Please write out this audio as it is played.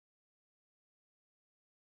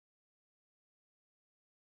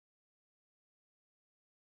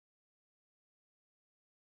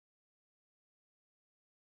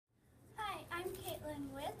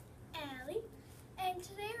I'm with Allie, and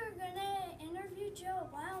today we're going to interview Joe.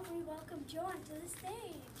 Why don't we welcome Joe onto the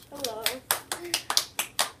stage? Hello.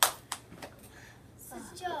 So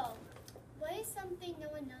Joe, what is something no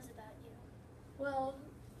one knows about you? Well,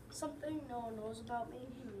 something no one knows about me.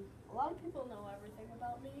 A lot of people know everything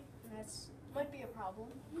about me, and that's might be a problem.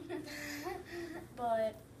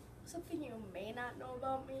 But something you may not know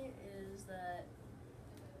about me is that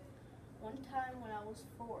one time when I was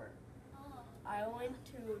 4, I went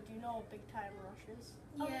to, do you know what Big Time Rush is?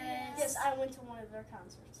 Yes. Yes, I went to one of their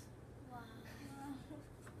concerts. Wow.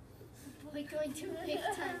 Boy going to a Big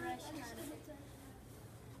Time Rush concert.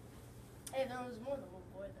 Hey, there was more than one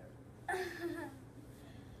boy there.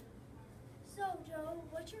 So Joe,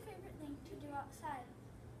 what's your favorite thing to do outside?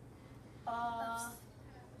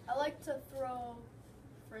 I like to throw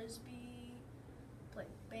frisbee, play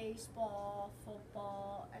baseball,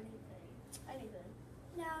 football, anything.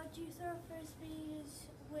 Now, do you throw frisbees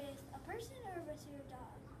with a person or with your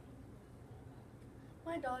dog?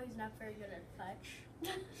 My dog is not very good at fetch.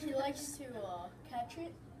 She likes to catch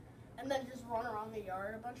it and then just run around the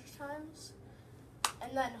yard a bunch of times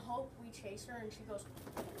and then hope we chase her and she goes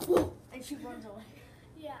and she runs away.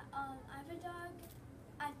 Yeah, I have a dog.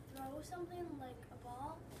 I throw something like a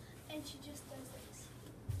ball and she just does this.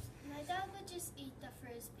 My dog would just eat the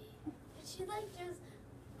frisbee. She like just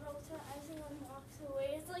rolls her eyes and then walks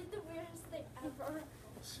away. It's like the weirdest thing ever.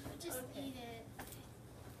 She would just eat it.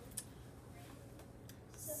 Okay.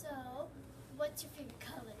 So, what's your favorite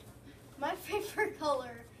color? My favorite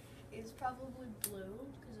color is probably blue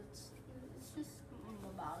because it's just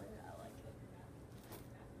about it. I like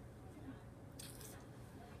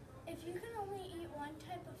it. If you could only eat one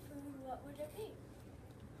type of food, what would it be?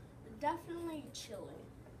 Definitely chili.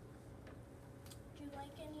 Do you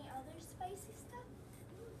like any other spicy stuff?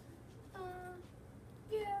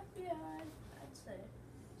 Yeah, I'd say.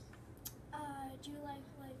 Do you like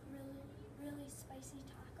really spicy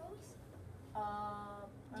tacos? I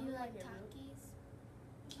Do you don't like it. Takis?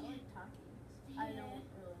 I like Takis. Yeah. I don't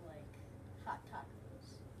really like hot tacos.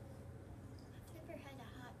 I've never had a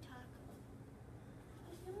hot taco.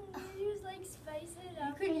 You use like spice it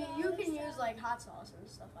up. You can use like hot sauce and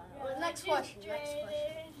stuff on it. Yeah, Well, next question. Are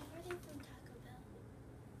they from Taco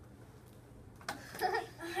Bell?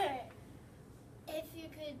 Alright. If you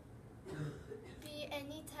could be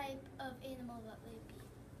any type of animal, what would it be?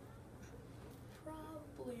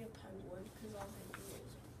 Probably a penguin because all they do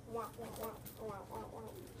is wah, wah, wah, wah, wah, wah,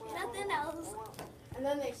 wah, Nothing wah, else. wah, wah. And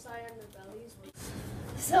then they sigh on their bellies with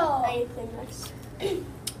So, anything next.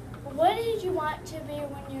 what did you want to be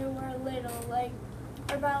when you were little? Like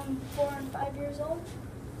around 4 and 5 years old?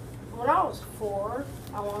 When I was 4,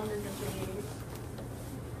 I wanted to be.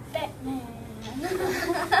 Batman.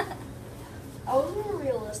 I was more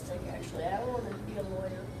realistic actually. I wanted to be a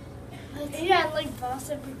lawyer. Yeah, like boss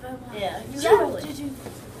everybody. Yeah, You exactly. have to do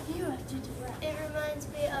this. You have to do that. It reminds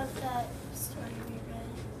me of that story we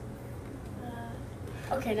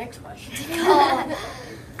read. Okay, next question.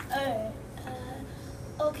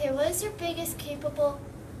 Okay, what is your biggest capability?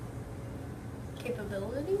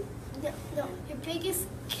 No, your biggest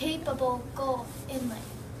capable goal in life.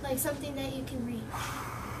 Like something that you can reach.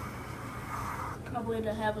 Probably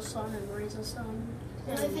to have a son and raise a son.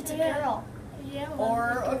 What if it's a girl? Yeah,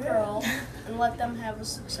 Or a girl and let them have a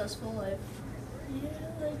successful life. Yeah,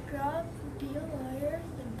 like grow up, be a lawyer,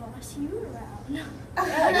 and boss you around. Yeah,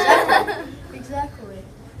 exactly.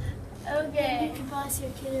 Okay. You can boss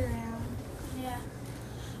your kid around. Yeah.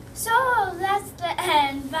 So that's the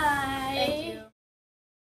end. Bye. Thank you.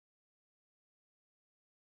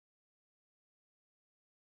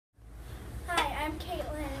 Hi, I'm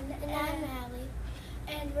Caitlyn. And I'm Allie.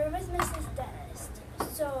 And we're with Mrs. Dennis.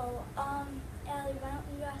 So, Allie, why don't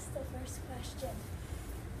you ask the first question?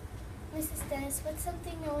 Mrs. Dennis, what's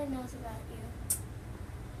something no one knows about you?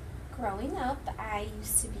 Growing up, I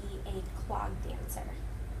used to be a clog dancer.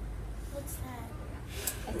 What's that?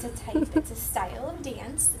 It's a style of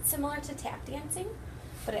dance. It's similar to tap dancing,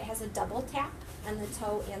 but it has a double tap on the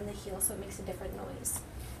toe and the heel, so it makes a different noise.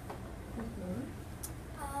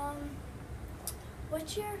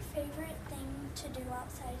 What's your favorite thing to do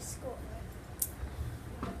outside of school?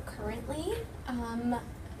 Currently,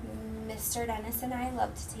 Mr. Dennis and I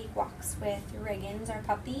love to take walks with Riggins, our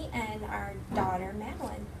puppy, and our daughter,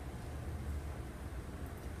 Madeline.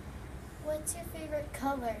 What's your favorite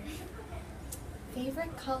color?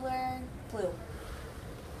 Favorite color? Blue.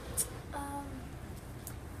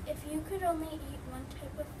 If you could only eat one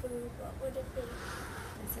type of food, what would it be?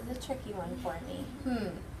 This is a tricky one for me.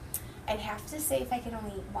 I'd have to say if I could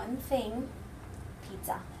only eat one thing,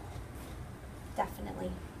 pizza.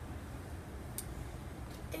 Definitely.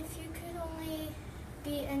 if you could only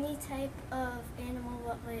be any type of animal,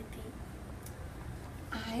 what would it be?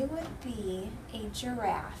 I would be a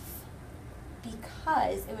giraffe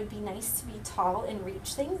because it would be nice to be tall and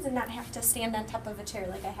reach things and not have to stand on top of a chair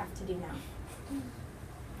like I have to do now.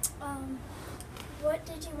 What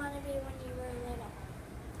did you want to be when you were little?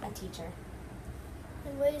 A teacher.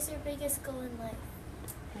 And what is your biggest goal in life?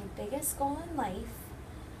 My biggest goal in life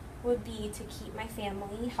would be to keep my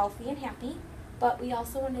family healthy and happy, but we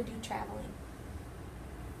also want to do traveling.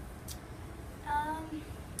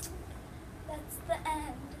 That's the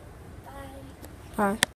end. Bye. Bye.